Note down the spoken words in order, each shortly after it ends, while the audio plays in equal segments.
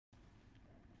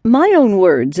My Own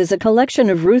Words is a collection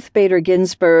of Ruth Bader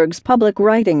Ginsburg's public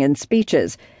writing and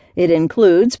speeches. It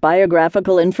includes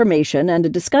biographical information and a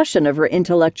discussion of her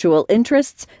intellectual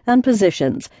interests and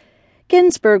positions.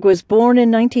 Ginsburg was born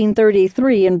in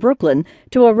 1933 in Brooklyn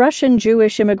to a Russian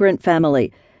Jewish immigrant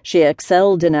family. She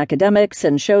excelled in academics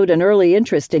and showed an early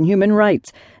interest in human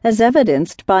rights, as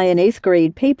evidenced by an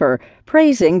 8th-grade paper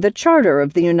praising the Charter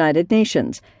of the United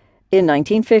Nations. In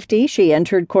 1950, she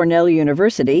entered Cornell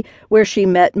University, where she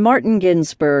met Martin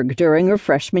Ginsburg during her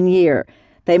freshman year.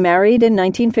 They married in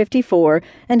 1954,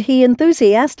 and he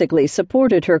enthusiastically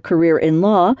supported her career in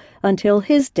law until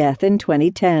his death in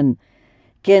 2010.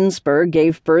 Ginsburg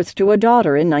gave birth to a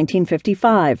daughter in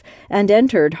 1955 and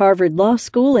entered Harvard Law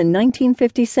School in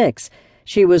 1956.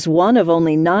 She was one of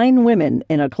only 9 women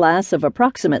in a class of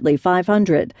approximately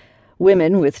 500.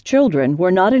 Women with children were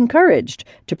not encouraged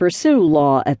to pursue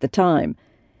law at the time.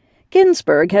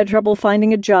 Ginsburg had trouble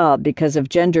finding a job because of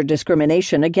gender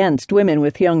discrimination against women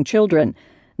with young children.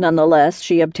 Nonetheless,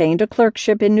 she obtained a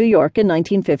clerkship in New York in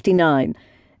 1959.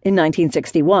 In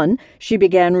 1961, she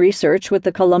began research with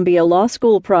the Columbia Law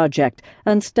School Project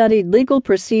and studied legal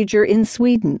procedure in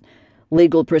Sweden.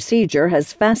 Legal procedure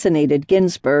has fascinated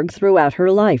Ginsburg throughout her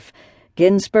life.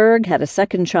 Ginsburg had a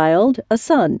second child, a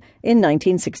son, in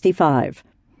 1965.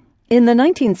 In the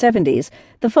 1970s,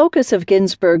 the focus of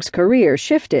Ginsburg's career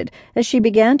shifted as she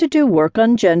began to do work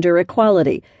on gender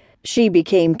equality. She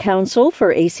became counsel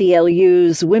for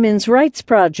ACLU's Women's Rights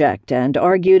Project and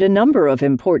argued a number of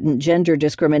important gender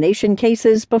discrimination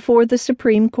cases before the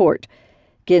Supreme Court.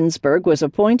 Ginsburg was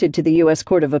appointed to the U.S.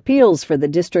 Court of Appeals for the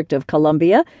District of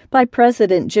Columbia by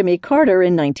President Jimmy Carter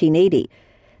in 1980.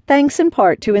 Thanks in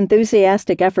part to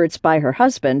enthusiastic efforts by her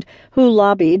husband, who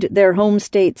lobbied their home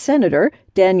state senator,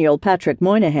 Daniel Patrick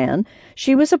Moynihan,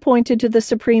 she was appointed to the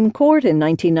Supreme Court in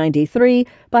 1993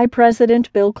 by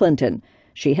President Bill Clinton.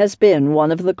 She has been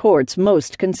one of the court's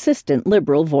most consistent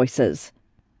liberal voices.